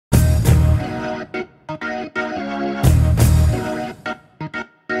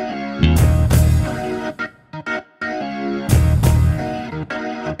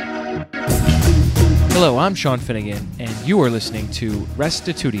Hello, I'm Sean Finnegan, and you are listening to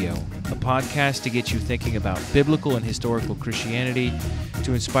Restitutio, a podcast to get you thinking about biblical and historical Christianity,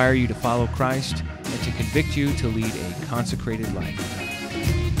 to inspire you to follow Christ, and to convict you to lead a consecrated life.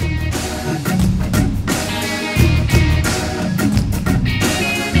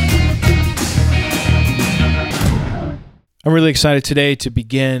 I'm really excited today to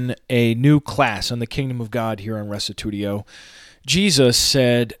begin a new class on the kingdom of God here on Restitutio. Jesus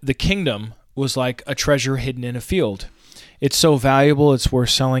said the kingdom was like a treasure hidden in a field. It's so valuable, it's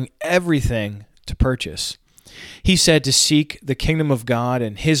worth selling everything to purchase. He said to seek the kingdom of God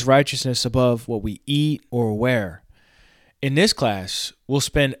and His righteousness above what we eat or wear. In this class, we'll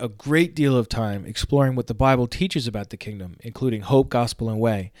spend a great deal of time exploring what the Bible teaches about the kingdom, including hope, gospel, and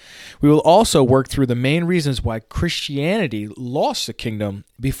way. We will also work through the main reasons why Christianity lost the kingdom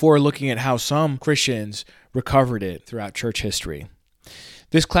before looking at how some Christians recovered it throughout church history.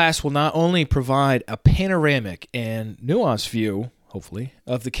 This class will not only provide a panoramic and nuanced view, hopefully,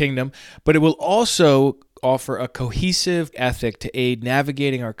 of the kingdom, but it will also offer a cohesive ethic to aid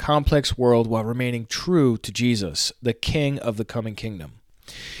navigating our complex world while remaining true to Jesus, the King of the coming kingdom.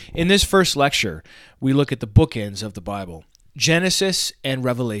 In this first lecture, we look at the bookends of the Bible, Genesis and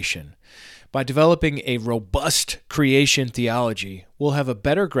Revelation. By developing a robust creation theology, we'll have a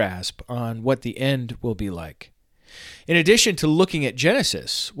better grasp on what the end will be like. In addition to looking at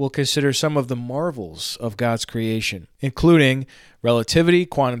Genesis, we'll consider some of the marvels of God's creation, including relativity,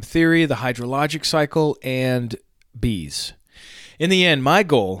 quantum theory, the hydrologic cycle, and bees. In the end, my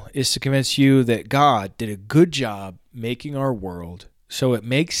goal is to convince you that God did a good job making our world, so it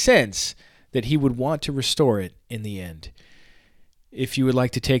makes sense that He would want to restore it in the end. If you would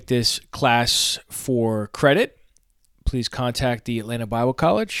like to take this class for credit, please contact the Atlanta Bible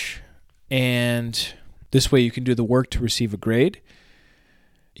College, and this way you can do the work to receive a grade.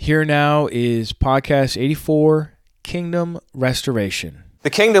 Here now is Podcast 84, Kingdom Restoration. The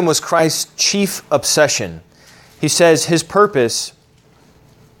kingdom was Christ's chief obsession. He says His purpose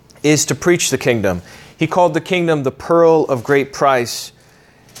is to preach the kingdom. He called the kingdom the pearl of great price.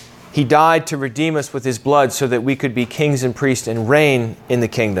 He died to redeem us with His blood so that we could be kings and priests and reign in the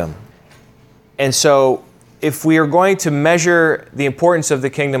kingdom. And so, if we are going to measure the importance of the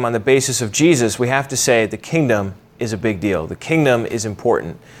kingdom on the basis of Jesus, we have to say the kingdom is a big deal. The kingdom is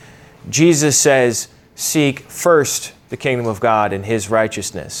important. Jesus says, seek first the kingdom of God and His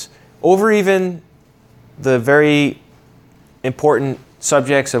righteousness, over even the very important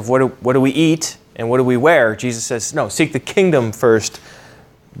subjects of what do we eat and what do we wear. Jesus says, no, seek the kingdom first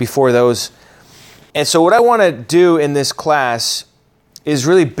before those. And so what I want to do in this class is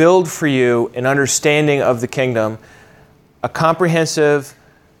really build for you an understanding of the kingdom, a comprehensive,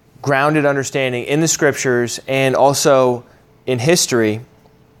 grounded understanding in the Scriptures and also in history.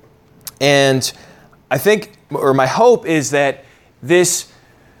 And I think, or my hope is that this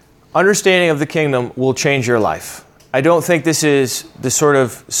understanding of the kingdom will change your life. I don't think this is the sort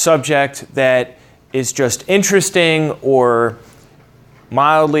of subject that is just interesting or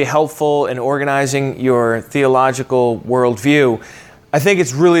mildly helpful in organizing your theological worldview. I think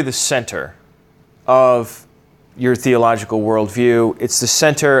it's really the center of your theological worldview. It's the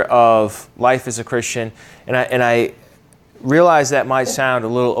center of life as a Christian. And I realize that might sound a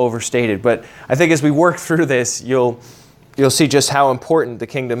little overstated, but I think as we work through this, you'll see just how important the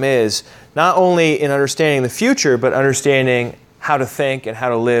kingdom is, not only in understanding the future, but understanding how to think and how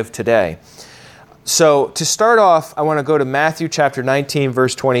to live today. So to start off, I want to go to Matthew chapter 19,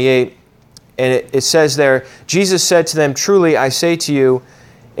 verse 28. And it says there, Jesus said to them, truly I say to you,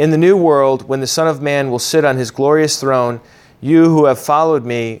 in the new world, when the Son of Man will sit on His glorious throne, you who have followed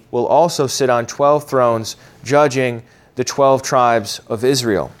me will also sit on 12 thrones, judging the 12 tribes of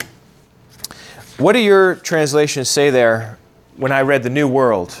Israel. What do your translations say there when I read the new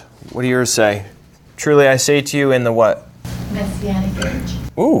world? What do yours say? Truly I say to you in the what? Messianic age.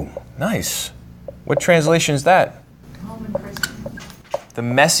 Ooh, nice. What translation is that? Roman Christian. The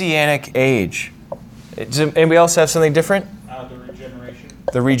Messianic age. Does anybody else have something different? The regeneration.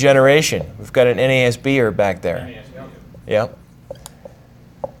 The regeneration. We've got an NASBer back there. NASB. Yep.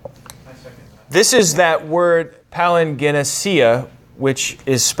 I second that. This is that word palingenesia, which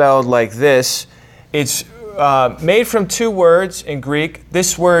is spelled like this. It's made from two words in Greek.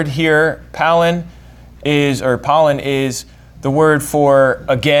 This word here, pollen, is the word for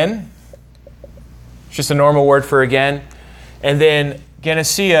again. It's just a normal word for again. And then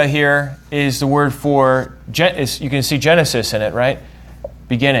Genesia here is the word for, you can see Genesis in it, right?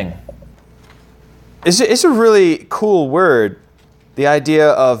 Beginning. It's a really cool word, the idea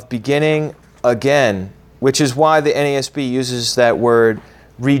of beginning again, which is why the NASB uses that word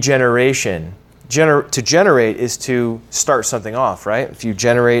regeneration. to generate is to start something off, right? If you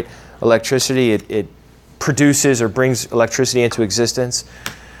generate electricity, it produces or brings electricity into existence.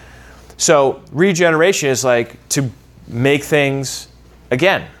 So regeneration is like to make things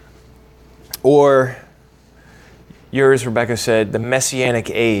again. Or yours, Rebecca said, the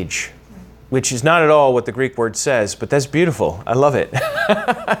Messianic age, which is not at all what the Greek word says, but that's beautiful. I love it.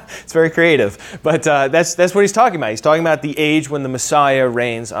 It's very creative. But that's what he's talking about. He's talking about the age when the Messiah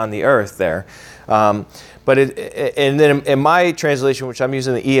reigns on the earth there. And then in my translation, which I'm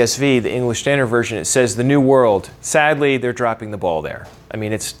using the ESV, the English Standard Version, it says the new world. Sadly, they're dropping the ball there. I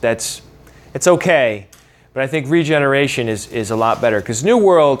mean, it's okay, but I think regeneration is a lot better, because new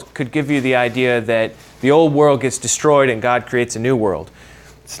world could give you the idea that the old world gets destroyed and God creates a new world.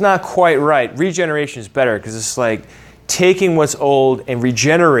 It's not quite right. Regeneration is better because it's like taking what's old and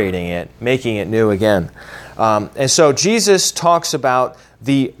regenerating it, making it new again. And so Jesus talks about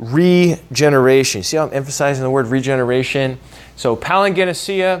the regeneration. See how I'm emphasizing the word regeneration? So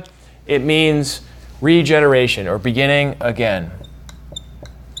palingenesia, it means regeneration or beginning again.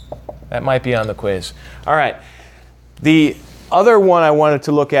 That might be on the quiz. All right. The other one I wanted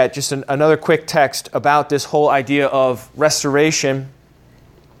to look at, just another quick text about this whole idea of restoration,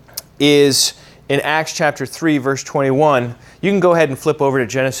 is in Acts chapter 3, verse 21. You can go ahead and flip over to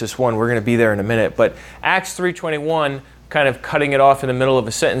Genesis 1. We're going to be there in a minute. But Acts 3:21, kind of cutting it off in the middle of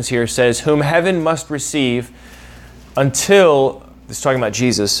a sentence here, says, whom heaven must receive until, this is talking about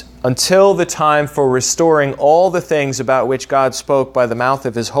Jesus, until the time for restoring all the things about which God spoke by the mouth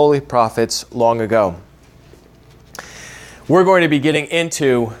of his holy prophets long ago. We're going to be getting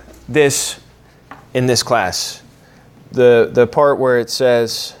into this in this class. The part where it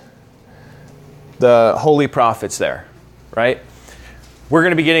says the holy prophets there, right? We're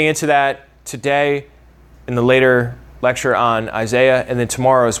going to be getting into that today in the later lecture on Isaiah, and then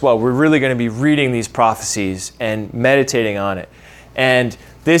tomorrow as well. We're really going to be reading these prophecies and meditating on it. And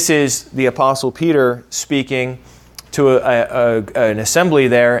this is the Apostle Peter speaking to an assembly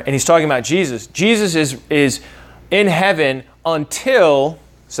there, and he's talking about Jesus. Jesus is in heaven until,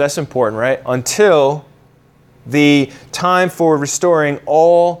 so that's important, right? Until the time for restoring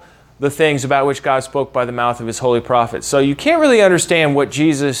all the things about which God spoke by the mouth of his holy prophets. So you can't really understand what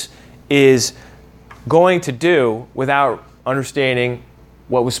Jesus is going to do without understanding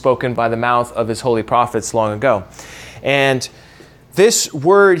what was spoken by the mouth of his holy prophets long ago. And this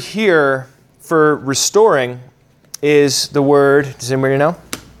word here for restoring is the word, does anybody know?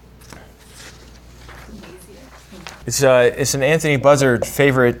 It's an Anthony Buzzard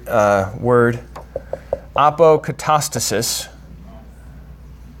favorite word, apokatastasis.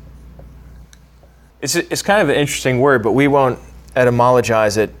 It's kind of an interesting word, but we won't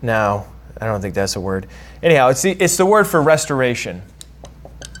etymologize it now. I don't think that's a word. Anyhow, it's the word for restoration.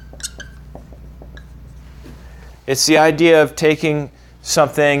 It's the idea of taking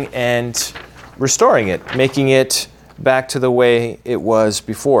something and restoring it, making it back to the way it was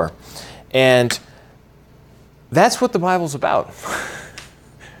before. And that's what the Bible's about.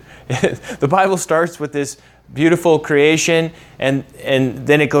 The Bible starts with this beautiful creation, and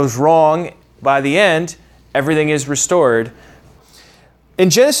then it goes wrong. By the end, everything is restored. In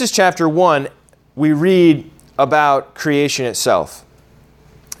Genesis chapter 1, we read about creation itself.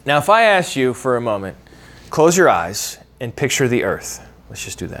 Now, if I ask you for a moment, close your eyes and picture the earth. Let's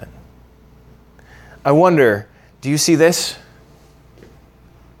just do that. I wonder, do you see this?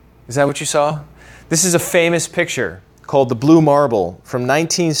 Is that what you saw? This is a famous picture called the Blue Marble from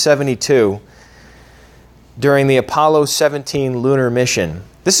 1972 during the Apollo 17 lunar mission.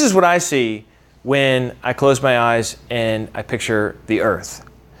 This is what I see when I close my eyes and I picture the earth.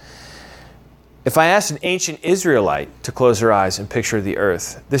 If I asked an ancient Israelite to close their eyes and picture the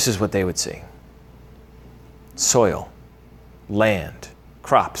earth, this is what they would see. Soil, land,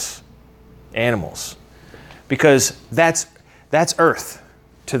 crops, animals. Because that's earth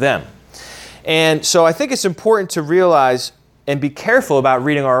to them. And so I think it's important to realize and be careful about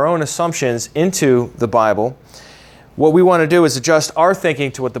reading our own assumptions into the Bible. What we want to do is adjust our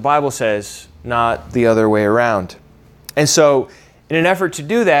thinking to what the Bible says, not the other way around. And so in an effort to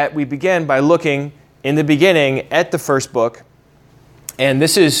do that, we begin by looking in the beginning at the first book. And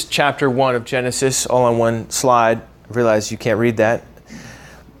this is chapter 1 of Genesis, all on one slide. I realize you can't read that.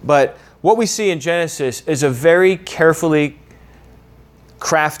 But what we see in Genesis is a very carefully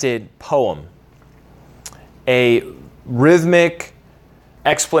crafted poem, a rhythmic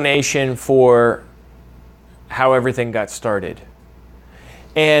explanation for how everything got started.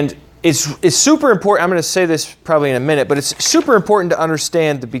 And it's super important. I'm going to say this probably in a minute, but it's super important to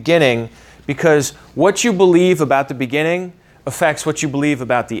understand the beginning, because what you believe about the beginning affects what you believe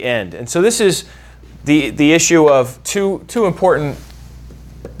about the end. And so this is the issue of two important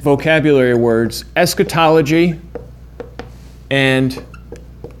vocabulary words, eschatology and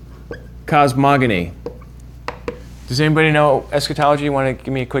cosmogony. Does anybody know eschatology? You want to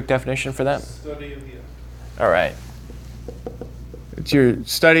give me a quick definition for that? Study of the end. All right. It's your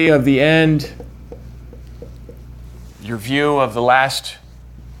study of the end, your view of the last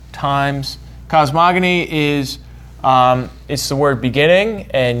times. Cosmogony is it's the word beginning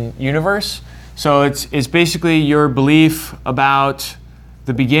and universe. So it's basically your belief about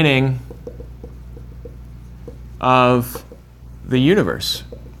the beginning of the universe.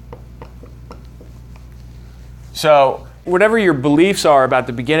 So whatever your beliefs are about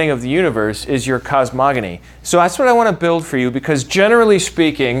the beginning of the universe is your cosmogony. So that's what I want to build for you, because generally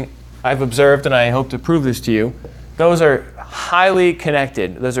speaking, I've observed, and I hope to prove this to you, those are highly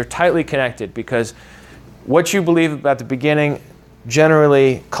connected. Those are tightly connected, because what you believe about the beginning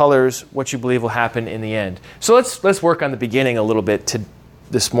generally colors what you believe will happen in the end. So let's work on the beginning a little bit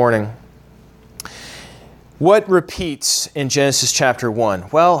this morning. What repeats in Genesis chapter 1?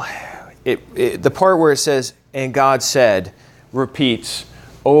 Well, the part where it says, "And God said," repeats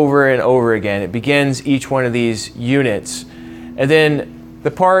over and over again. It begins each one of these units. And then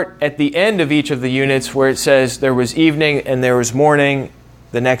the part at the end of each of the units where it says there was evening and there was morning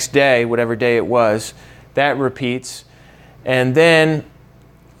the next day, whatever day it was, that repeats. And then,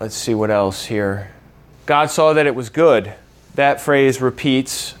 let's see what else here. God saw that it was good. That phrase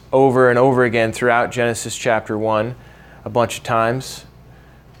repeats over and over again throughout Genesis chapter 1 a bunch of times.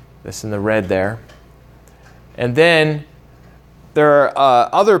 That's in the red there. And then there are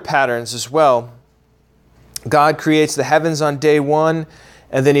other patterns as well. God creates the heavens on day 1,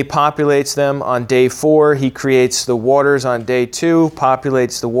 and then he populates them on day 4. He creates the waters on day 2,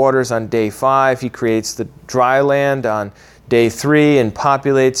 populates the waters on day 5. He creates the dry land on day 3 and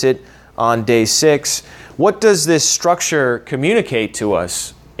populates it on day 6. What does this structure communicate to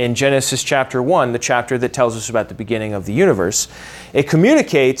us in Genesis chapter 1, the chapter that tells us about the beginning of the universe? It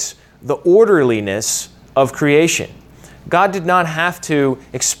communicates the orderliness of creation. God did not have to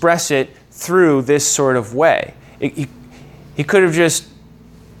express it through this sort of way. He could have just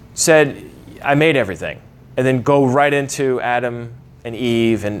said, "I made everything," and then go right into Adam and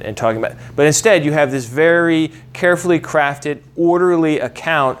Eve and talking about it. But instead, you have this very carefully crafted, orderly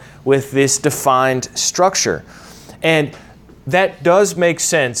account with this defined structure. And that does make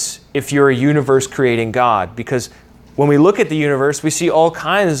sense if you're a universe-creating God, because when we look at the universe, we see all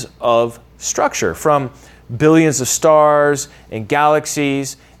kinds of structure, from billions of stars and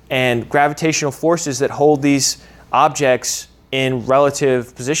galaxies and gravitational forces that hold these objects in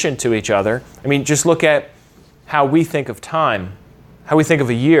relative position to each other. I mean, just look at how we think of time, how we think of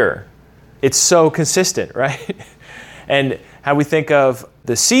a year. It's so consistent, right? And how we think of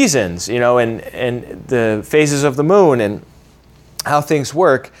the seasons, and the phases of the moon and how things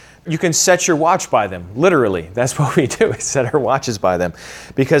work. You can set your watch by them, literally. That's what we do, is set our watches by them,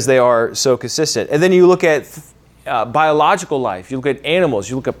 because they are so consistent. And then you look at biological life. You look at animals.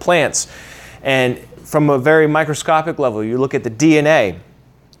 You look at plants. And from a very microscopic level, you look at the DNA,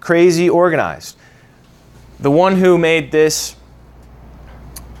 crazy organized. The one who made this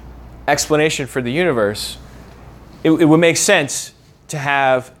explanation for the universe, it would make sense to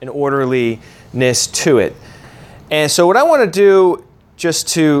have an orderliness to it. And so what I want to do, just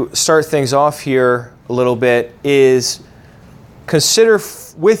to start things off here a little bit, is consider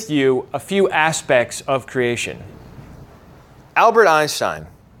with you a few aspects of creation. Albert Einstein,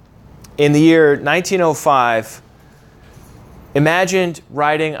 in the year 1905, imagined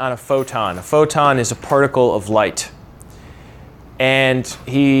riding on a photon. A photon is a particle of light. And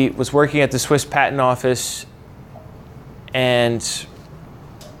he was working at the Swiss Patent Office, and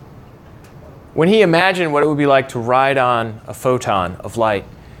when he imagined what it would be like to ride on a photon of light,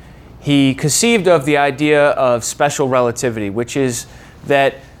 he conceived of the idea of special relativity, which is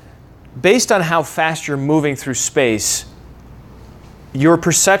that based on how fast you're moving through space, your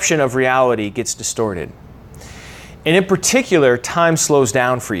perception of reality gets distorted. And in particular, time slows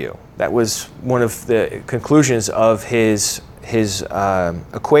down for you. That was one of the conclusions of his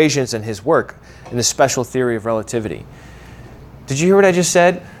equations and his work in the special theory of relativity. Did you hear what I just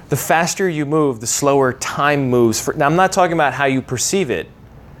said? The faster you move, the slower time moves. Now, I'm not talking about how you perceive it.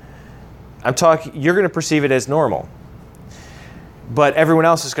 You're going to perceive it as normal. But everyone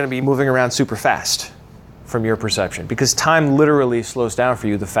else is going to be moving around super fast from your perception, because time literally slows down for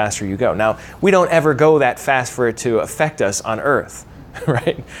you the faster you go. Now, we don't ever go that fast for it to affect us on Earth,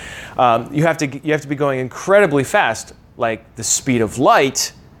 right? You have to be going incredibly fast, like the speed of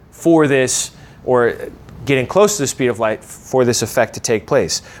light, for this, or getting close to the speed of light for this effect to take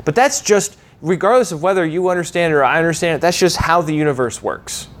place. But that's just regardless of whether you understand it or I understand it, that's just how the universe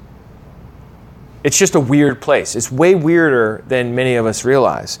works. It's just a weird place. It's way weirder than many of us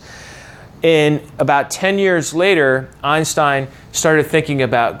realize. And about 10 years later, Einstein started thinking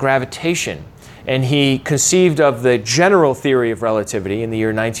about gravitation. And he conceived of the general theory of relativity in the year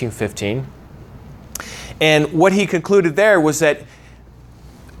 1915. And what he concluded there was that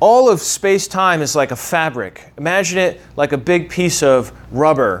all of space-time is like a fabric. Imagine it like a big piece of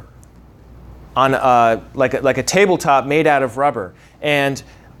rubber on like a tabletop made out of rubber. And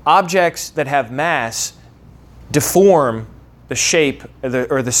objects that have mass deform the shape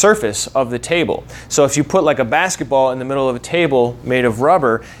or the surface of the table. So if you put like a basketball in the middle of a table made of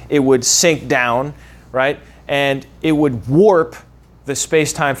rubber, it would sink down, right? And it would warp the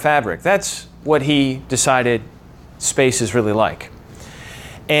space-time fabric. That's what he decided space is really like.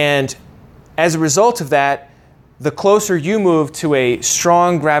 And as a result of that, the closer you move to a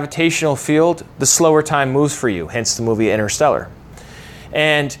strong gravitational field, the slower time moves for you, hence the movie Interstellar.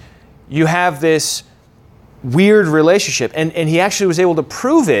 And you have this weird relationship. And he actually was able to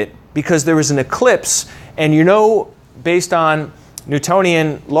prove it because there was an eclipse. And you know, based on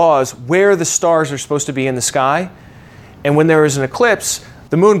Newtonian laws, where the stars are supposed to be in the sky. And when there is an eclipse,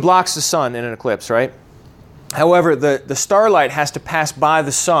 the moon blocks the sun in an eclipse, right? However, the starlight has to pass by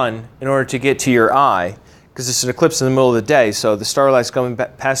the sun in order to get to your eye, because it's an eclipse in the middle of the day, so the starlight's coming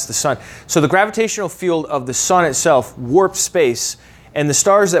past the sun. So the gravitational field of the sun itself warped space, and the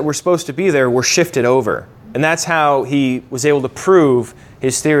stars that were supposed to be there were shifted over. And that's how he was able to prove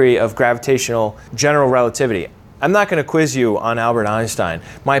his theory of gravitational general relativity. I'm not going to quiz you on Albert Einstein.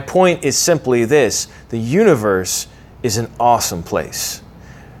 My point is simply this: the universe is an awesome place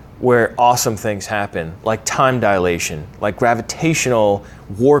where awesome things happen, like time dilation, like gravitational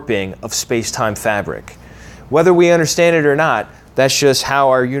warping of space-time fabric. Whether we understand it or not, that's just how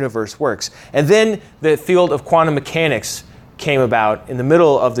our universe works. And then the field of quantum mechanics came about in the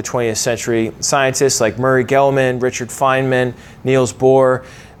middle of the 20th century. Scientists like Murray Gell-Mann, Richard Feynman, Niels Bohr,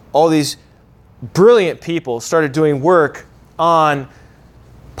 all these brilliant people started doing work on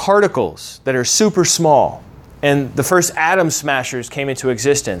particles that are super small. And the first atom smashers came into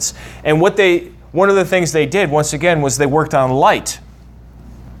existence. And one of the things they did, once again, was they worked on light.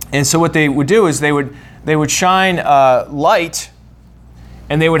 And so what they would do is they would shine light,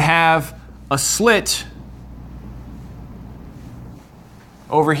 and they would have a slit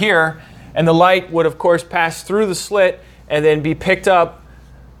over here, and the light would, of course, pass through the slit and then be picked up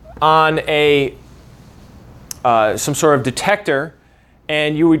on some sort of detector.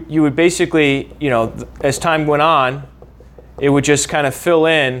 And you would basically, as time went on, it would just kind of fill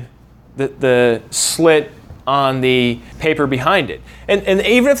in the slit on the paper behind it. And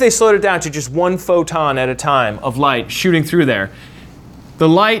even if they slowed it down to just one photon at a time of light shooting through there, the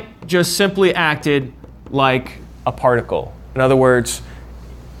light just simply acted like a particle. In other words,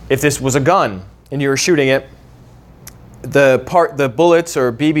 if this was a gun and you were shooting it, the bullets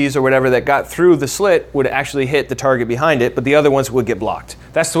or BBs or whatever that got through the slit would actually hit the target behind it, but the other ones would get blocked.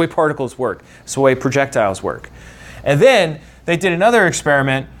 That's the way particles work. That's the way projectiles work. And then they did another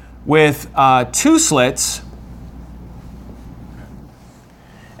experiment with two slits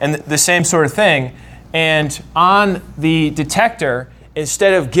and the same sort of thing. And on the detector,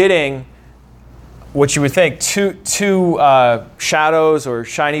 instead of getting what you would think two shadows or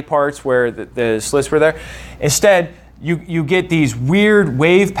shiny parts where the slits were there, instead you get these weird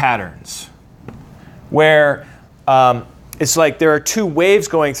wave patterns where it's like there are two waves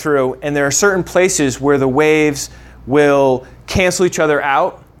going through, and there are certain places where the waves will cancel each other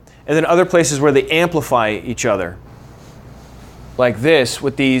out, and then other places where they amplify each other. Like this,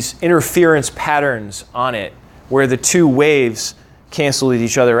 with these interference patterns on it, where the two waves cancel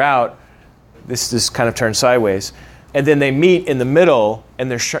each other out. This kind of turns sideways. And then they meet in the middle,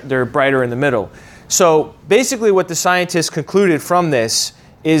 and they're brighter in the middle. So basically what the scientists concluded from this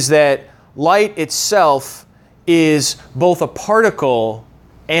is that light itself is both a particle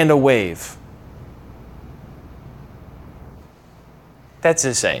and a wave. That's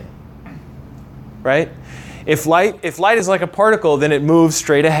insane, right? If light is like a particle, then it moves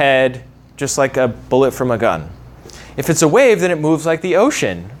straight ahead, just like a bullet from a gun. If it's a wave, then it moves like the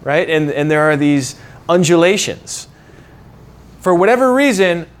ocean, right? And there are these undulations. For whatever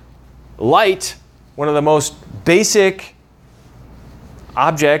reason, light, one of the most basic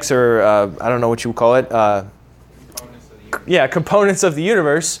objects, or I don't know what you would call it, components of the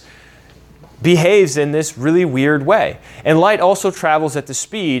universe, behaves in this really weird way. And light also travels at the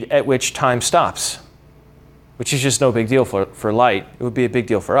speed at which time stops, which is just no big deal for light. It would be a big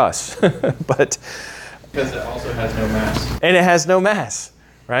deal for us. But Because it also has no mass. and it has no mass,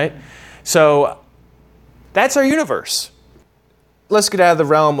 right? So that's our universe. Let's get out of the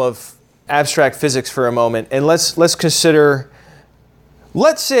realm of abstract physics for a moment, and let's consider,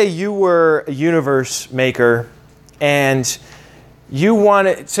 let's say you were a universe maker, and you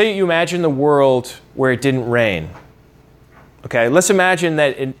say you imagine the world where it didn't rain. Okay, let's imagine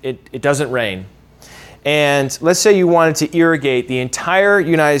that it doesn't rain. And let's say you wanted to irrigate the entire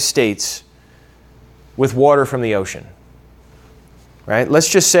United States with water from the ocean. Right? Let's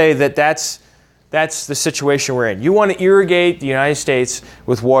just say that that's the situation we're in. You want to irrigate the United States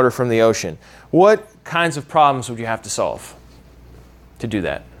with water from the ocean. What kinds of problems would you have to solve to do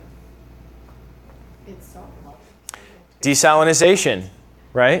that? It's salt. Desalinization,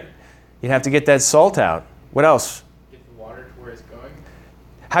 right? You'd have to get that salt out. What else? Get the water to where it's going.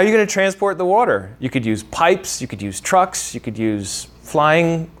 How are you going to transport the water? You could use pipes, you could use trucks, you could use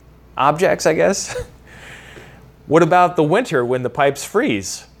flying objects, I guess. What about the winter when the pipes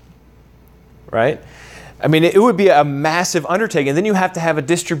freeze? Right? I mean, it would be a massive undertaking. Then you have to have a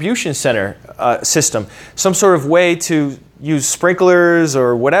distribution center system, some sort of way to use sprinklers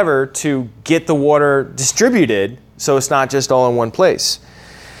or whatever to get the water distributed so it's not just all in one place.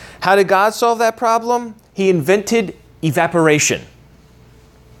 How did God solve that problem? He invented evaporation.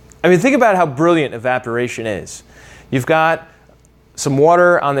 I mean, think about how brilliant evaporation is. You've got some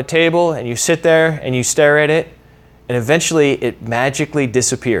water on the table and you sit there and you stare at it, and eventually it magically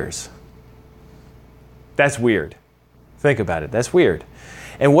disappears. That's weird. Think about it. That's weird.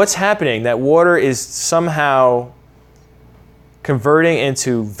 And what's happening? That water is somehow converting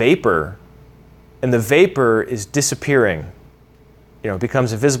into vapor, and the vapor is disappearing. It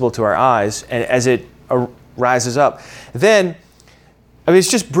becomes invisible to our eyes, and as it rises up. Then, I mean, it's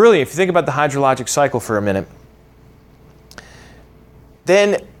just brilliant. If you think about the hydrologic cycle for a minute.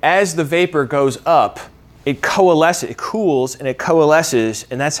 Then, as the vapor goes up, it coalesces, it cools, and it coalesces,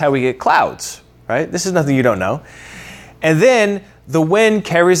 and that's how we get clouds. Right? This is nothing you don't know. And then the wind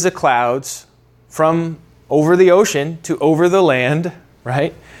carries the clouds from over the ocean to over the land,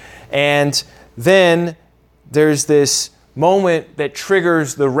 right? And then there's this moment that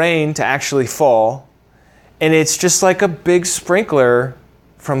triggers the rain to actually fall, and it's just like a big sprinkler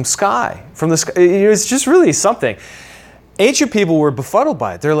from the sky. It's just really something. Ancient people were befuddled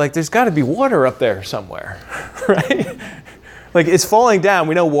by it. They're like, there's got to be water up there somewhere, right? Like, it's falling down.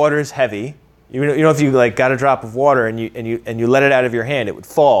 We know water is heavy. You know, if you got a drop of water and you let it out of your hand, it would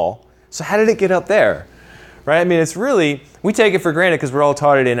fall. So how did it get up there? Right? I mean, it's really, we take it for granted because we're all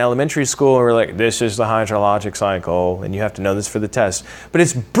taught it in elementary school, and we're like, this is the hydrologic cycle, and you have to know this for the test. But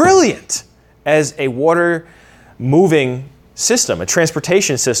it's brilliant as a water moving system, a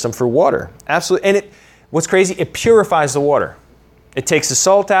transportation system for water. Absolutely. And what's crazy, it purifies the water. It takes the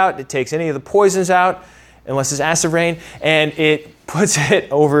salt out, it takes any of the poisons out, unless it's acid rain, and it puts it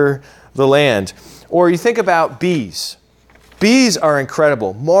over the land. Or you think about bees. Bees are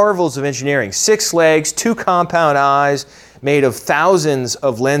incredible, marvels of engineering. 6 legs, 2 compound eyes, made of thousands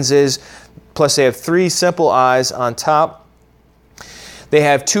of lenses, plus they have 3 simple eyes on top. They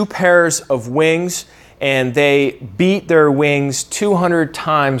have 2 pairs of wings, and they beat their wings 200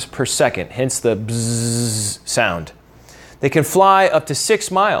 times per second, hence the bzzz sound. They can fly up to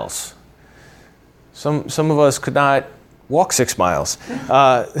 6 miles. Some of us could not walk 6 miles.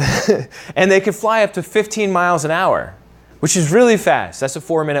 And they can fly up to 15 miles an hour, which is really fast. That's a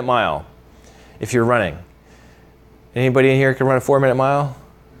 4-minute mile if you're running. Anybody in here can run a 4-minute mile?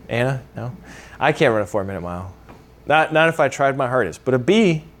 Anna? No? I can't run a 4-minute mile. Not if I tried my hardest. But a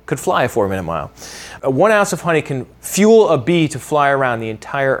bee could fly a 4-minute mile. 1 ounce of honey can fuel a bee to fly around the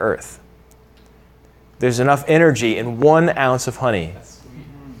entire earth. There's enough energy in 1 ounce of honey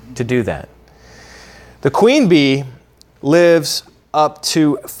to do that. The queen bee lives up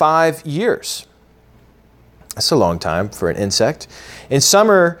to 5 years. That's a long time for an insect. In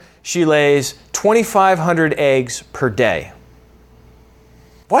summer, she lays 2,500 eggs per day.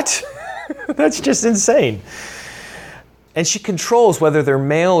 What? That's just insane. And she controls whether they're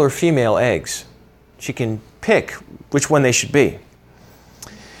male or female eggs. She can pick which one they should be.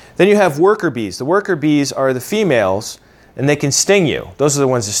 Then you have worker bees. The worker bees are the females, and they can sting you. Those are the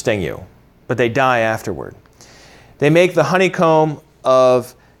ones that sting you, but they die afterward. They make the honeycomb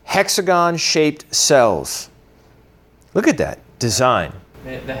of hexagon-shaped cells. Look at that design.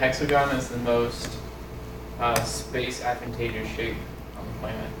 The hexagon is the most space advantageous shape on the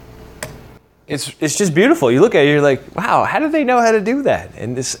planet. It's just beautiful. You look at it, you're like, wow, how did they know how to do that?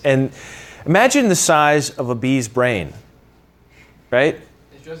 And imagine the size of a bee's brain, right?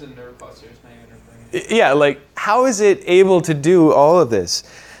 It's just a nerve cluster, it's not even a brain. Yeah, like how is it able to do all of this?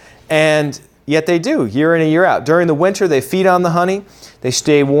 And Yet they do, year in and year out. During the winter, they feed on the honey. They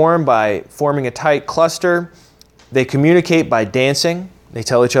stay warm by forming a tight cluster. They communicate by dancing. They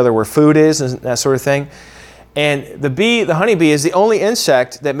tell each other where food is and that sort of thing. And the honeybee, is the only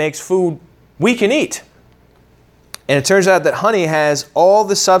insect that makes food we can eat. And it turns out that honey has all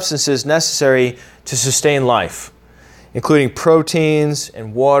the substances necessary to sustain life, including proteins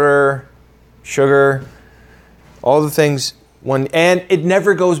and water, sugar, all the things. And it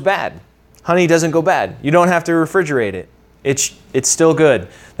never goes bad. Honey doesn't go bad. You don't have to refrigerate it. It's still good.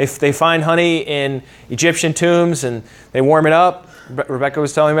 They find honey in Egyptian tombs and they warm it up. Rebecca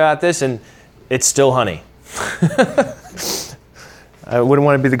was telling me about this, and it's still honey. I wouldn't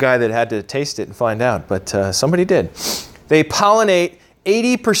want to be the guy that had to taste it and find out, but somebody did. They pollinate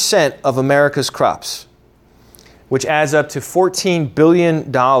 80% of America's crops, which adds up to $14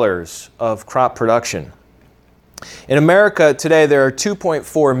 billion of crop production. In America today, there are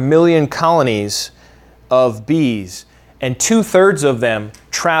 2.4 million colonies of bees, and 2/3 of them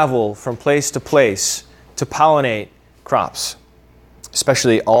travel from place to place to pollinate crops,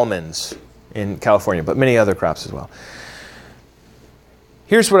 especially almonds in California, but many other crops as well.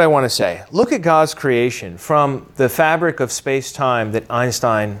 Here's what I want to say. Look at God's creation, from the fabric of space-time that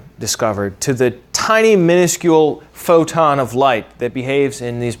Einstein discovered to the tiny, minuscule photon of light that behaves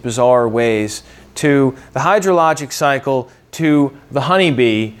in these bizarre ways, to the hydrologic cycle, to the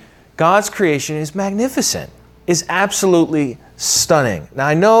honeybee. God's creation is magnificent, is absolutely stunning. Now,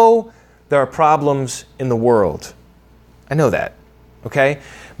 I know there are problems in the world. I know that, okay?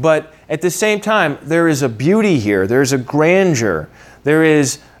 But at the same time, there is a beauty here. There's a grandeur. There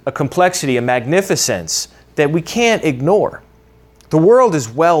is a complexity, a magnificence that we can't ignore. The world is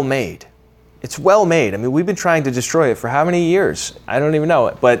well made. It's well made. I mean, we've been trying to destroy it for how many years? I don't even know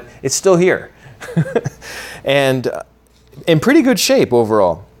it, but it's still here. And in pretty good shape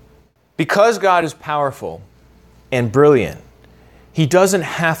overall. Because God is powerful and brilliant, He doesn't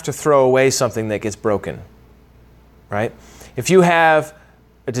have to throw away something that gets broken, right? If you have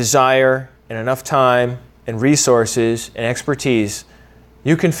a desire and enough time and resources and expertise,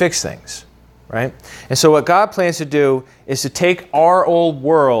 you can fix things, right? And so what God plans to do is to take our old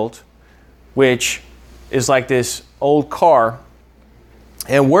world, which is like this old car,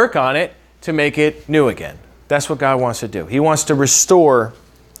 and work on it to make it new again. That's what God wants to do. He wants to restore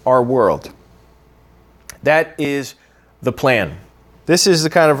our world. That is the plan. This is the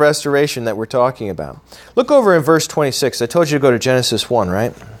kind of restoration that we're talking about. Look over in verse 26. I told you to go to Genesis 1,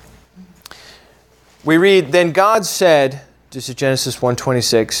 right? We read, "Then God said," this is Genesis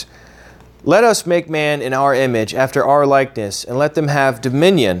 1:26, "Let us make man in our image, after our likeness, and let them have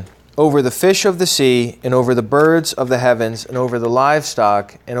dominion over the fish of the sea, and over the birds of the heavens, and over the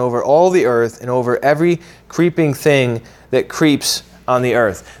livestock, and over all the earth, and over every creeping thing that creeps on the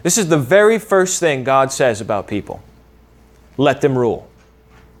earth." This is the very first thing God says about people. Let them rule.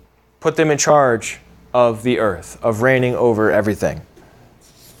 Put them in charge of the earth, of reigning over everything.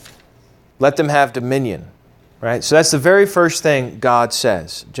 Let them have dominion, right? So that's the very first thing God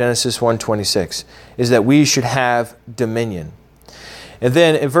says, Genesis 1:26, is that we should have dominion. And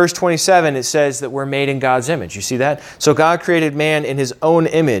then in verse 27, it says that we're made in God's image. You see that? So God created man in His own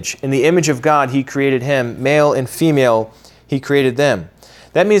image. In the image of God, He created him. Male and female, He created them.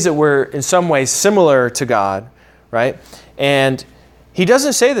 That means that we're in some ways similar to God, right? And He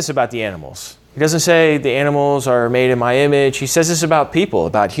doesn't say this about the animals. He doesn't say the animals are made in my image. He says this about people,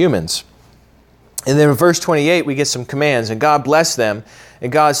 about humans. And then in verse 28, we get some commands. "And God blessed them,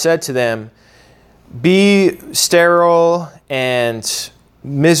 and God said to them, be sterile and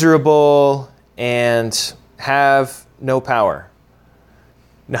miserable and have no power."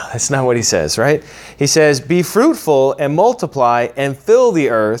 No, that's not what He says, right? He says, "Be fruitful and multiply and fill the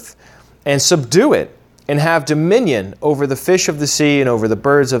earth and subdue it, and have dominion over the fish of the sea and over the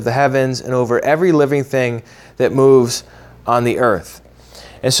birds of the heavens and over every living thing that moves on the earth."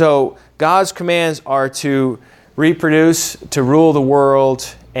 And so God's commands are to reproduce, to rule the world,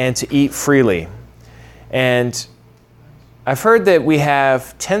 and to eat freely. And I've heard that we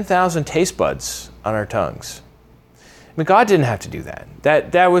have 10,000 taste buds on our tongues. I mean, God didn't have to do that.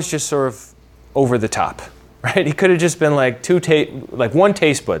 That was just sort of over the top, right? He could have just been like one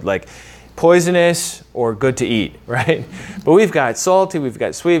taste bud, like poisonous or good to eat, right? But we've got salty, we've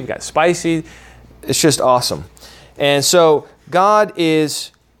got sweet, we've got spicy. It's just awesome. And so God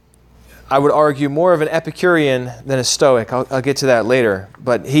is, I would argue, more of an Epicurean than a Stoic. I'll get to that later.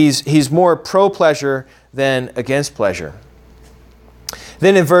 But he's more pro-pleasure than against pleasure.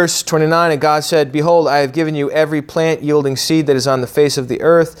 Then in verse 29, "And God said, Behold, I have given you every plant yielding seed that is on the face of the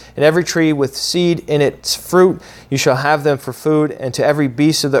earth, and every tree with seed in its fruit. You shall have them for food, and to every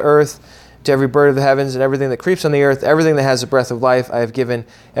beast of the earth, to every bird of the heavens and everything that creeps on the earth, everything that has the breath of life, I have given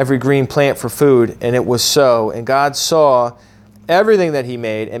every green plant for food. And it was so. And God saw everything that he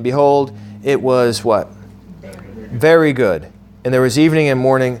made, and behold, it was what? Very good. And there was evening and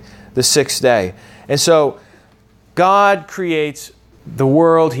morning the sixth day. And so God creates the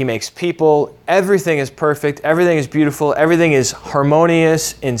world. He makes people. Everything is perfect. Everything is beautiful. Everything is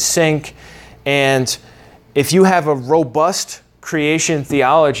harmonious, in sync. And if you have a robust creation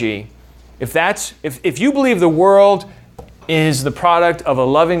theology, if you believe the world is the product of a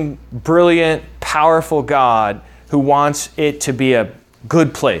loving, brilliant, powerful God who wants it to be a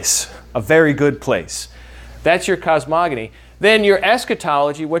good place, a very good place, that's your cosmogony. Then your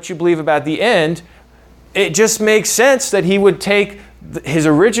eschatology, what you believe about the end, it just makes sense that he would take his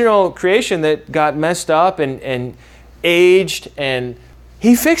original creation that got messed up and aged, and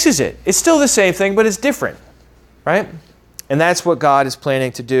he fixes it. It's still the same thing, but it's different, right? And that's what God is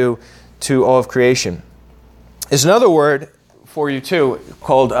planning to do to all of creation. There's another word for you too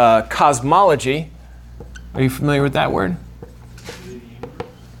called cosmology. Are you familiar with that word?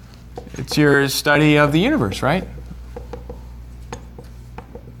 It's your study of the universe, right?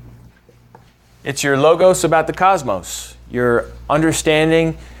 It's your logos about the cosmos, your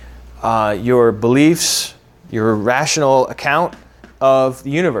understanding, your beliefs, your rational account of the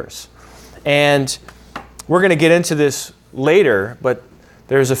universe. And we're going to get into this later, but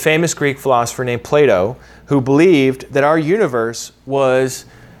there's a famous Greek philosopher named Plato who believed that our universe was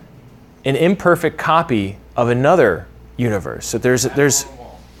an imperfect copy of another universe. So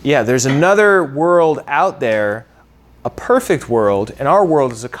there's another world out there, a perfect world, and our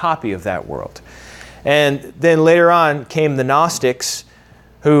world is a copy of that world. And then later on came the Gnostics,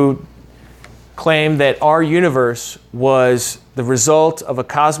 who claimed that our universe was the result of a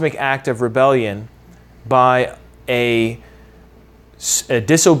cosmic act of rebellion by a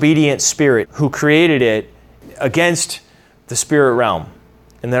disobedient spirit who created it against the spirit realm.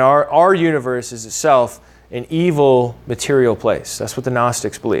 And that our universe is itself an evil material place. That's what the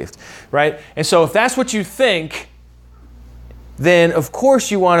Gnostics believed, right? And so if that's what you think, then of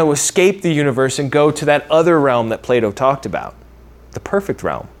course you want to escape the universe and go to that other realm that Plato talked about, the perfect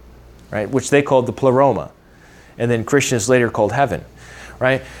realm, right? Which they called the pleroma, and then Christians later called heaven,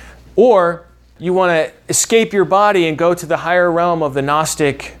 right? Or you want to escape your body and go to the higher realm of the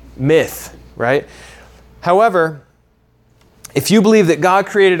Gnostic myth, right? However, if you believe that God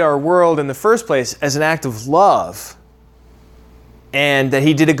created our world in the first place as an act of love, and that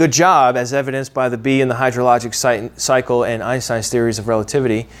he did a good job, as evidenced by the bee in the hydrologic cycle and Einstein's theories of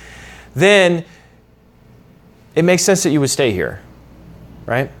relativity, then it makes sense that you would stay here,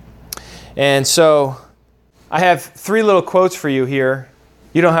 right? And so I have 3 little quotes for you here.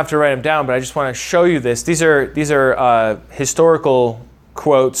 You don't have to write them down, but I just want to show you this. These are historical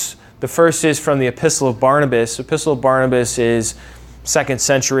quotes. The first is from the Epistle of Barnabas. The Epistle of Barnabas is 2nd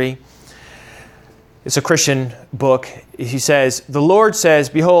century. It's a Christian book. He says, "The Lord says,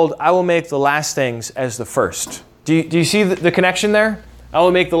 behold, I will make the last things as the first." Do you see the connection there? I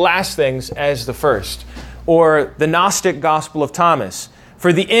will make the last things as the first. Or the Gnostic Gospel of Thomas,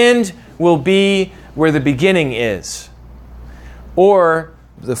 "For the end will be where the beginning is." Or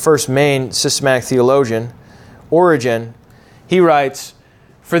the first main systematic theologian, Origen, he writes,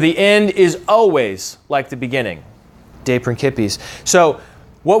 "For the end is always like the beginning." De Principiis. So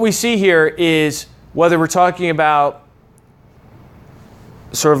what we see here is, whether we're talking about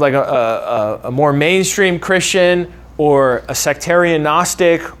sort of like a more mainstream Christian or a sectarian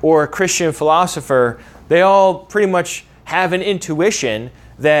Gnostic or a Christian philosopher, they all pretty much have an intuition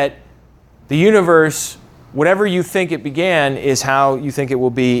that the universe, whatever you think it began, is how you think it will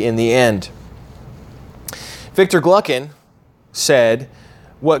be in the end. Victor Gluckin said,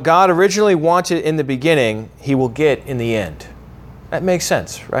 "What God originally wanted in the beginning, he will get in the end." That makes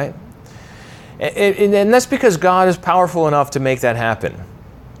sense, right? And that's because God is powerful enough to make that happen.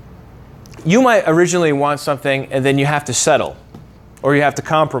 You might originally want something and then you have to settle, or you have to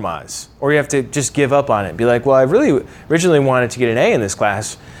compromise, or you have to just give up on it. Be like, well, I really originally wanted to get an A in this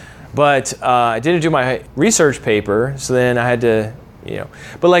class, but I didn't do my research paper, so then I had to,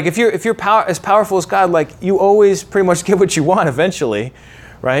 But like if you're as powerful as God, like you always pretty much get what you want eventually,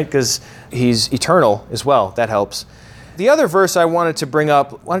 right? Because he's eternal as well. That helps. The other verse I wanted to bring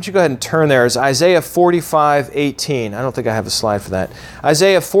up, why don't you go ahead and turn there, is Isaiah 45:18. I don't think I have a slide for that.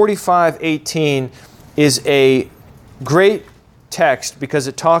 Isaiah 45:18 is a great text because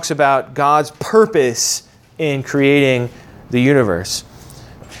it talks about God's purpose in creating the universe.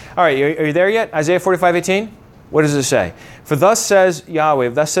 All right, are you there yet? Isaiah 45:18? What does it say? "For thus says Yahweh,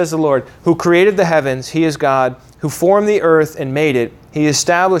 thus says the Lord, who created the heavens, he is God, who formed the earth and made it, He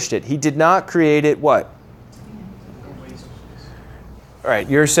established it. He did not create it what? All right,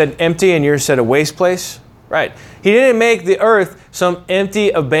 yours said empty and yours said a waste place. Right. He didn't make the earth some empty,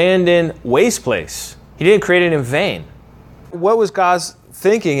 abandoned waste place. He didn't create it in vain. What was God's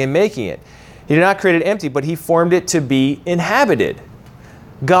thinking in making it? He did not create it empty, but he formed it to be inhabited.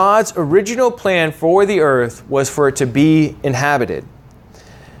 God's original plan for the earth was for it to be inhabited.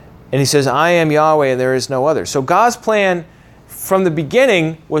 And he says, I am Yahweh and there is no other. So God's plan from the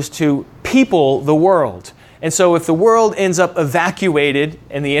beginning was to people the world. And so if the world ends up evacuated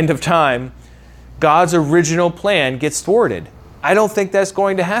in the end of time, God's original plan gets thwarted. I don't think that's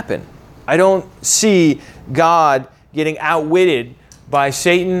going to happen. I don't see God getting outwitted by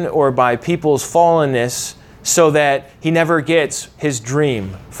Satan or by people's fallenness so that he never gets his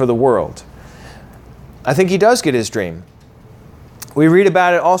dream for the world. I think he does get his dream. We read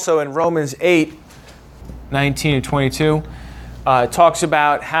about it also in Romans 8, 19 and 22. It talks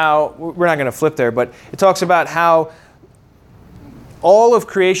about how, we're not going to flip there, but it talks about how all of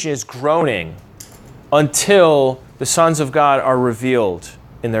creation is groaning until the sons of God are revealed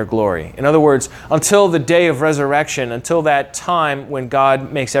in their glory. In other words, until the day of resurrection, until that time when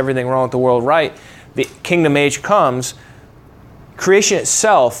God makes everything wrong with the world right, the kingdom age comes, creation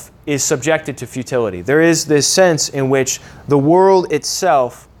itself is subjected to futility. There is this sense in which the world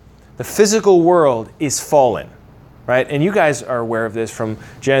itself, the physical world, is fallen. Right? And you guys are aware of this from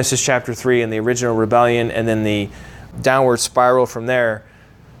Genesis chapter 3 and the original rebellion and then the downward spiral from there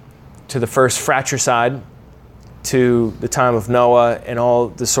to the first fratricide, to the time of Noah and all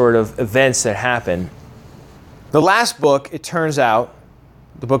the sort of events that happened. The last book, it turns out,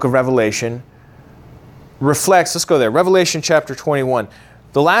 the book of Revelation, reflects, let's go there, Revelation chapter 21.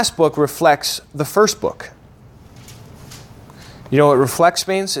 The last book reflects the first book. You know what reflects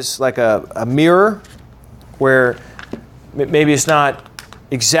means? It's like a mirror where maybe it's not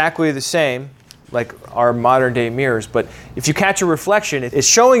exactly the same like our modern day mirrors, but if you catch a reflection, it's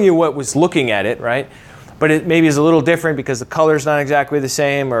showing you what was looking at it, right? But it maybe is a little different because the color's not exactly the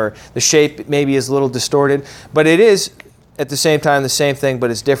same or the shape maybe is a little distorted, but it is at the same time the same thing,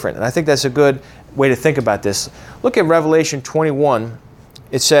 but it's different. And I think that's a good way to think about this. Look at Revelation 21.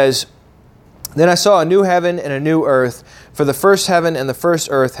 It says, Then I saw a new heaven and a new earth, for the first heaven and the first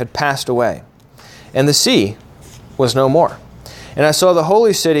earth had passed away, and the sea was no more. And I saw the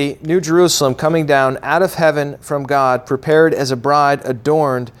holy city, New Jerusalem, coming down out of heaven from God, prepared as a bride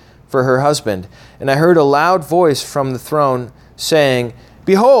adorned for her husband. And I heard a loud voice from the throne saying,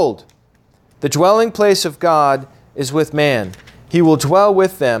 Behold, the dwelling place of God is with man. He will dwell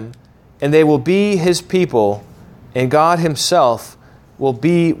with them, and they will be his people, and God himself will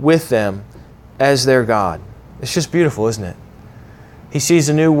be with them as their God. It's just beautiful, isn't it? He sees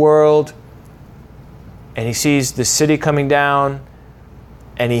a new world, and he sees the city coming down,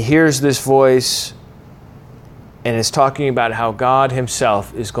 and he hears this voice, and it's talking about how God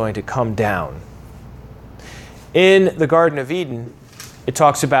himself is going to come down. In the Garden of Eden, it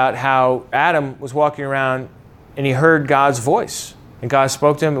talks about how Adam was walking around, and he heard God's voice, and God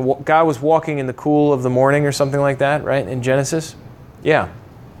spoke to him, and God was walking in the cool of the morning or something like that, right, in Genesis? Yeah.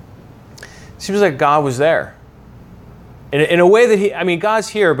 Seems like God was there. In a way that God's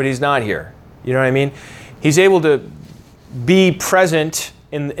here, but he's not here. You know what I mean? He's able to be present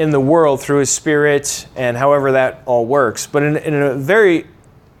in the world through his spirit and however that all works. But in a very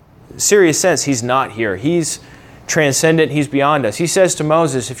serious sense, he's not here. He's transcendent. He's beyond us. He says to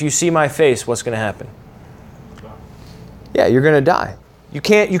Moses, if you see my face, what's going to happen? Yeah, you're going to die. You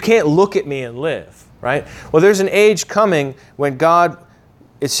can't look at me and live, right? Well, there's an age coming when God,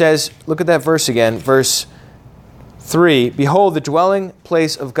 it says, look at that verse again, verse 3, Behold, the dwelling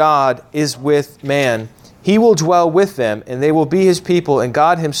place of God is with man. He will dwell with them, and they will be his people, and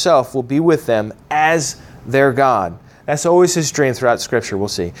God himself will be with them as their God. That's always his dream throughout Scripture, we'll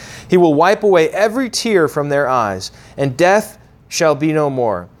see. He will wipe away every tear from their eyes, and death shall be no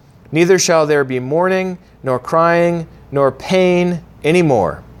more. Neither shall there be mourning, nor crying, nor pain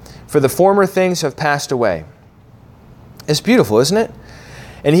anymore, for the former things have passed away. It's beautiful, isn't it?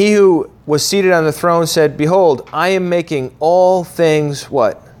 And he who was seated on the throne said, Behold, I am making all things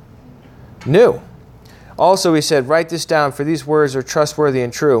what? New. Also he said, Write this down, for these words are trustworthy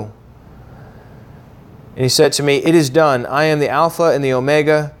and true. And he said to me, It is done. I am the Alpha and the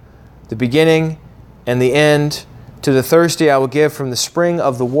Omega, the beginning and the end. To the thirsty I will give from the spring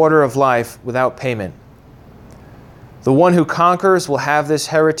of the water of life without payment. The one who conquers will have this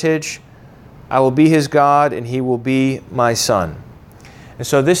heritage. I will be his God, and he will be my son. And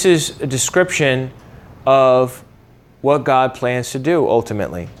so this is a description of what God plans to do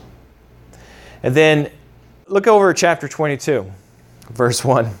ultimately. And then look over at chapter 22, Verse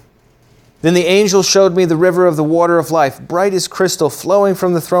 1. Then the angel showed me the river of the water of life, bright as crystal, flowing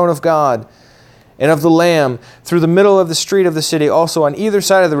from the throne of God and of the Lamb through the middle of the street of the city. Also on either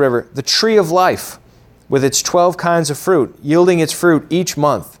side of the river, the tree of life with its 12 kinds of fruit, yielding its fruit each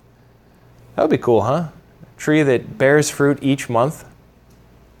month. That would be cool, huh? A tree that bears fruit each month.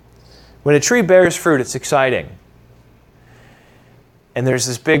 When a tree bears fruit, it's exciting. And there's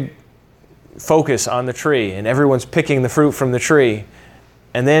this big focus on the tree, and everyone's picking the fruit from the tree.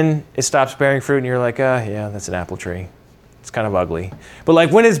 And then it stops bearing fruit, and you're like, yeah, that's an apple tree. It's kind of ugly. But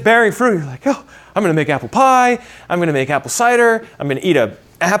like when it's bearing fruit, you're like, oh, I'm going to make apple pie. I'm going to make apple cider. I'm going to eat an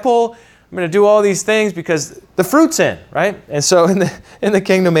apple. I'm going to do all these things because the fruit's in, right? And so in the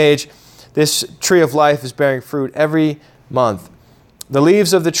kingdom age, this tree of life is bearing fruit every month. The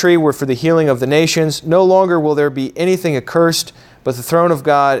leaves of the tree were for the healing of the nations. No longer will there be anything accursed, but the throne of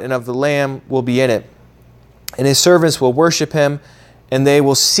God and of the Lamb will be in it. And his servants will worship him, and they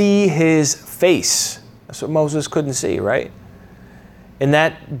will see his face. That's what Moses couldn't see, right? In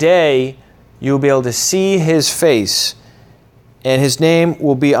that day, you will be able to see his face, and his name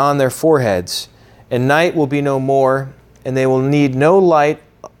will be on their foreheads. And night will be no more, and they will need no light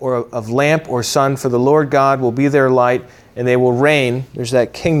or of lamp or sun, for the Lord God will be their light, and they will reign, there's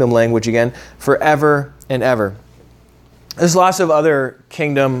that kingdom language again, forever and ever. There's lots of other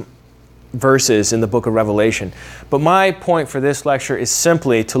kingdom verses in the book of Revelation. But my point for this lecture is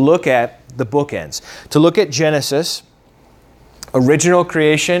simply to look at the bookends. To look at Genesis, original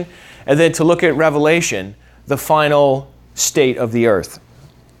creation, and then to look at Revelation, the final state of the earth.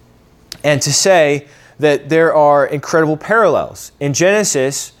 And to say that there are incredible parallels. In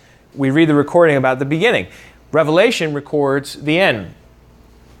Genesis, we read the recording about the beginning. Revelation records the end.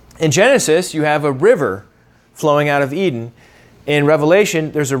 In Genesis, you have a river flowing out of Eden. In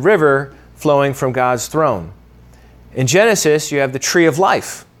Revelation, there's a river flowing from God's throne. In Genesis, you have the tree of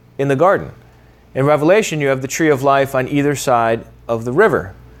life in the garden. In Revelation, you have the tree of life on either side of the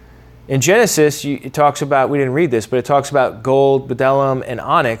river. In Genesis, it talks about, we didn't read this, but it talks about gold, bdellium, and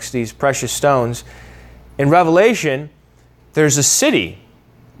onyx, these precious stones. In Revelation, there's a city,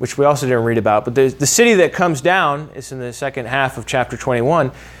 which we also didn't read about, but the city that comes down, it's in the second half of chapter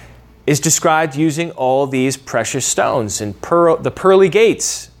 21, is described using all these precious stones and the pearly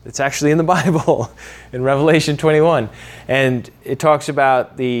gates. It's actually in the Bible in Revelation 21. And it talks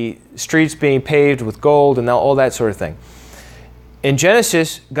about the streets being paved with gold and all that sort of thing. In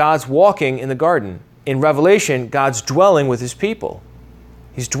Genesis, God's walking in the garden. In Revelation, God's dwelling with his people.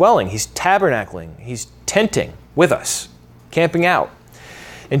 He's dwelling, he's tabernacling, he's tenting with us, camping out.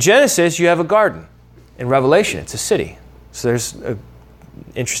 In Genesis, you have a garden. In Revelation, it's a city. So there's an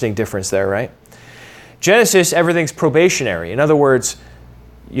interesting difference there, right? Genesis, everything's probationary. In other words,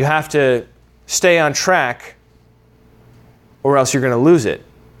 you have to stay on track or else you're going to lose it.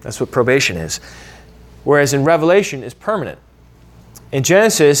 That's what probation is. Whereas in Revelation, it's permanent. In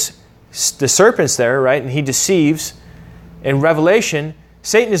Genesis, the serpent's there, right? And he deceives. In Revelation,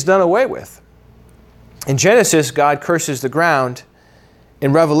 Satan is done away with. In Genesis, God curses the ground.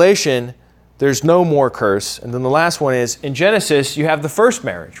 In Revelation, there's no more curse. And then the last one is, in Genesis, you have the first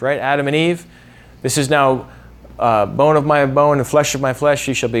marriage, right? Adam and Eve. This is now bone of my bone and flesh of my flesh.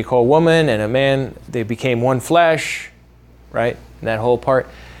 She shall be called woman, and a man, they became one flesh, right? And that whole part.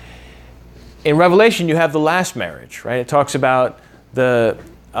 In Revelation, you have the last marriage, right? It talks about the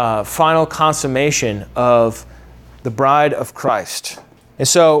final consummation of the bride of Christ. And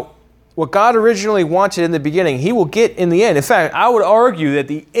so what God originally wanted in the beginning, he will get in the end. In fact, I would argue that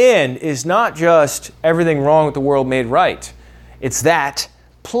the end is not just everything wrong with the world made right. It's that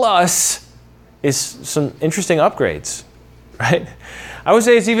plus is some interesting upgrades, right? I would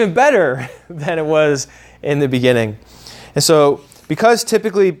say it's even better than it was in the beginning. And so because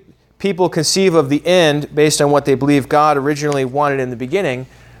typically people conceive of the end based on what they believe God originally wanted in the beginning,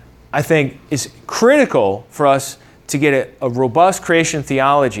 I think it's critical for us to get a robust creation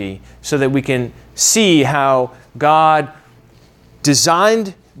theology so that we can see how God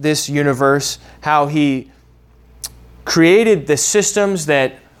designed this universe, how he created the systems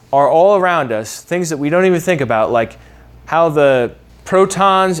that are all around us, things that we don't even think about, like how the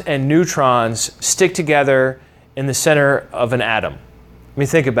protons and neutrons stick together in the center of an atom. I mean,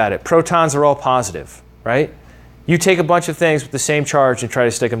 think about it. Protons are all positive, right? You take a bunch of things with the same charge and try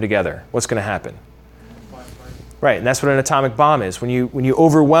to stick them together. What's going to happen? Right, and that's what an atomic bomb is. When you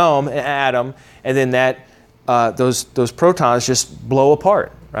overwhelm an atom, and then those protons just blow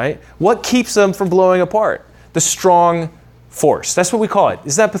apart, right? What keeps them from blowing apart? The strong force. That's what we call it.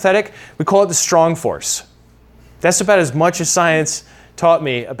 Isn't that pathetic? We call it the strong force. That's about as much as science taught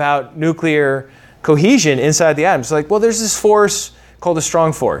me about nuclear cohesion inside the atom. It's like, well, there's this force called a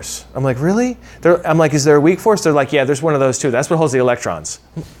strong force. I'm like, really? I'm like, is there a weak force? They're like, yeah, there's one of those too. That's what holds the electrons.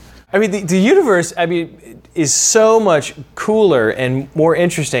 I mean, the universe, is so much cooler and more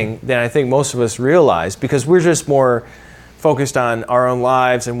interesting than I think most of us realize, because we're just more focused on our own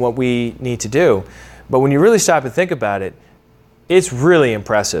lives and what we need to do. But when you really stop and think about it, it's really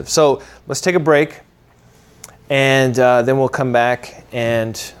impressive. So let's take a break, and then we'll come back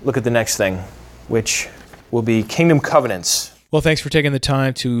and look at the next thing, which will be Kingdom Covenants. Well, thanks for taking the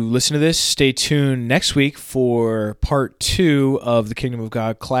time to listen to this. Stay tuned next week for part 2 of the Kingdom of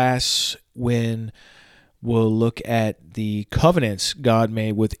God class, when we'll look at the covenants God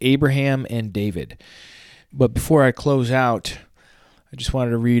made with Abraham and David. But before I close out, I just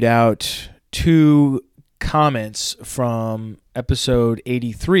wanted to read out 2 comments from episode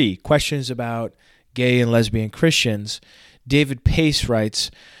 83, questions about gay and lesbian Christians. David Pace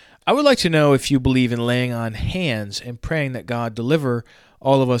writes, I would like to know if you believe in laying on hands and praying that God deliver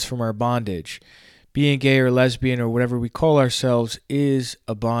all of us from our bondage. Being gay or lesbian or whatever we call ourselves is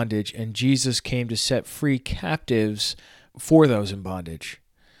a bondage, and Jesus came to set free captives for those in bondage.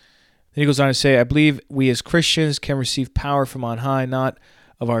 Then he goes on to say, I believe we as Christians can receive power from on high, not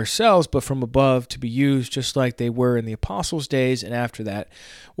of ourselves, but from above, to be used just like they were in the apostles' days and after that.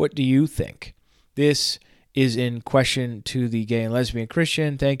 What do you think? This is in question to the gay and lesbian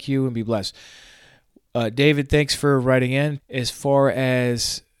Christian. Thank you and be blessed. David, thanks for writing in. As far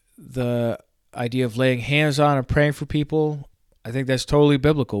as the idea of laying hands on and praying for people, I think that's totally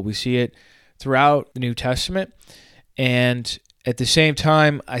biblical. We see it throughout the New Testament. And at the same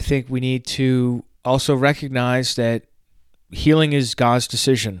time, I think we need to also recognize that healing is God's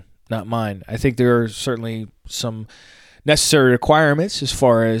decision, not mine. I think there are certainly some necessary requirements as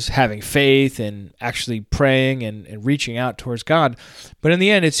far as having faith and actually praying and reaching out towards God. But in the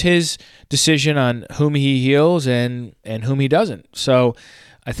end, it's his decision on whom he heals and whom he doesn't. So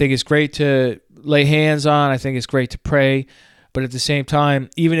I think it's great to lay hands on. I think it's great to pray. But at the same time,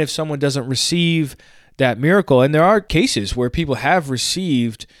 even if someone doesn't receive that miracle, and there are cases where people have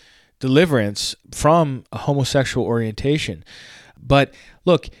received deliverance from a homosexual orientation. But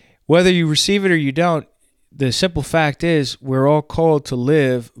look, whether you receive it or you don't, the simple fact is we're all called to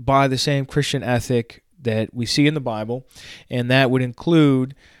live by the same Christian ethic that we see in the Bible, and that would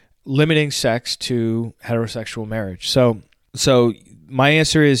include limiting sex to heterosexual marriage. So my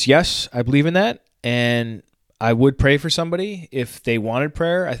answer is yes, I believe in that, and I would pray for somebody if they wanted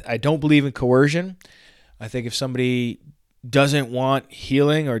prayer. I don't believe in coercion. I think if somebody doesn't want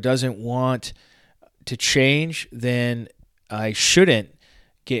healing or doesn't want to change, then I shouldn't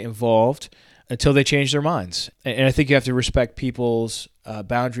get involved until they change their minds. And I think you have to respect people's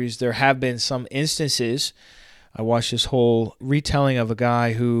boundaries. There have been some instances. I watched this whole retelling of a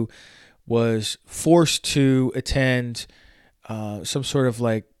guy who was forced to attend some sort of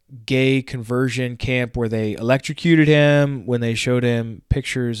like gay conversion camp where they electrocuted him when they showed him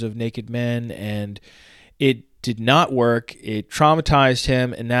pictures of naked men, and it did not work. It traumatized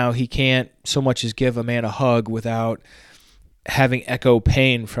him, and now he can't so much as give a man a hug without having echo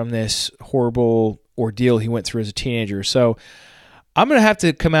pain from this horrible ordeal he went through as a teenager. So I'm going to have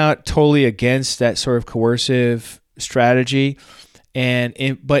to come out totally against that sort of coercive strategy,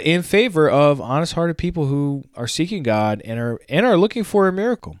 but in favor of honest-hearted people who are seeking God and are looking for a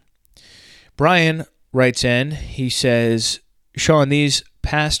miracle. Brian writes in, he says, Sean, these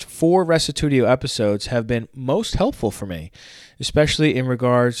past 4 Restitutio episodes have been most helpful for me, especially in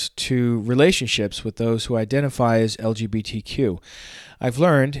regards to relationships with those who identify as LGBTQ. I've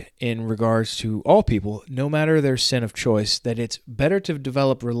learned, in regards to all people, no matter their sin of choice, that it's better to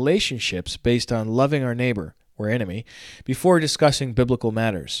develop relationships based on loving our neighbor or enemy before discussing biblical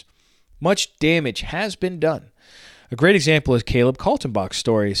matters. Much damage has been done. A great example is Caleb Kaltenbach's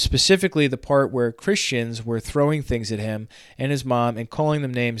story, specifically the part where Christians were throwing things at him and his mom and calling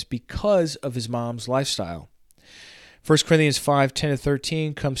them names because of his mom's lifestyle. 1 Corinthians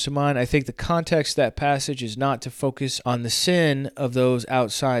 5:10-13 comes to mind. I think the context of that passage is not to focus on the sin of those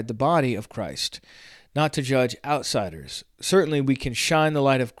outside the body of Christ, not to judge outsiders. Certainly we can shine the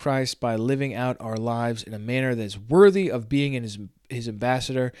light of Christ by living out our lives in a manner that is worthy of being his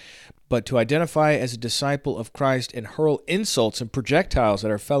ambassador, but to identify as a disciple of Christ and hurl insults and projectiles at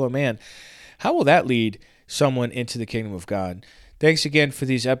our fellow man, how will that lead someone into the kingdom of God? Thanks again for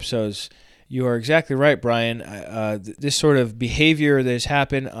these episodes. You are exactly right, Brian. This sort of behavior that has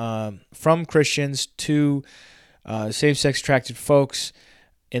happened from Christians to same-sex attracted folks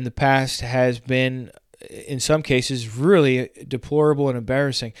in the past has been, in some cases, really deplorable and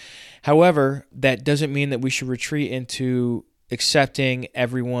embarrassing. However, that doesn't mean that we should retreat into accepting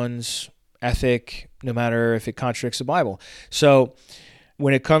everyone's ethic no matter if it contradicts the Bible. So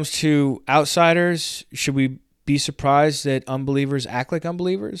when it comes to outsiders, should we be surprised that unbelievers act like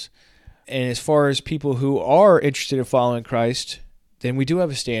unbelievers? And as far as people who are interested in following Christ, then we do have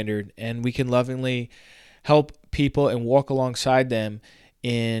a standard, and we can lovingly help people and walk alongside them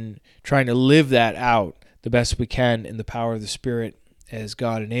in trying to live that out the best we can in the power of the Spirit as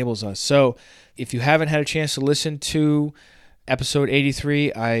God enables us. So if you haven't had a chance to listen to episode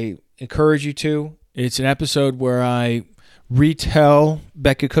 83, I encourage you to. It's an episode where I retell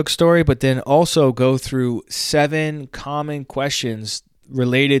Becca Cook's story, but then also go through 7 common questions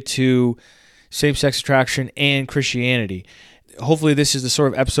related to same-sex attraction and Christianity. Hopefully this is the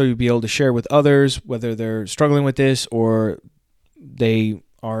sort of episode you'll be able to share with others, whether they're struggling with this or they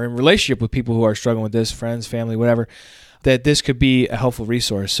are in relationship with people who are struggling with this, friends, family, whatever, that this could be a helpful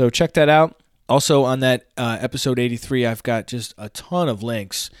resource. So check that out. Also on that episode 83, I've got just a ton of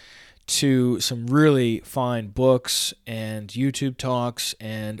links to some really fine books and YouTube talks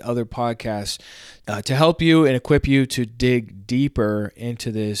and other podcasts to help you and equip you to dig deeper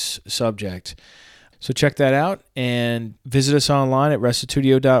into this subject. So check that out and visit us online at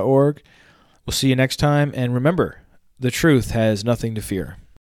restitudio.org. We'll see you next time. And remember, the truth has nothing to fear.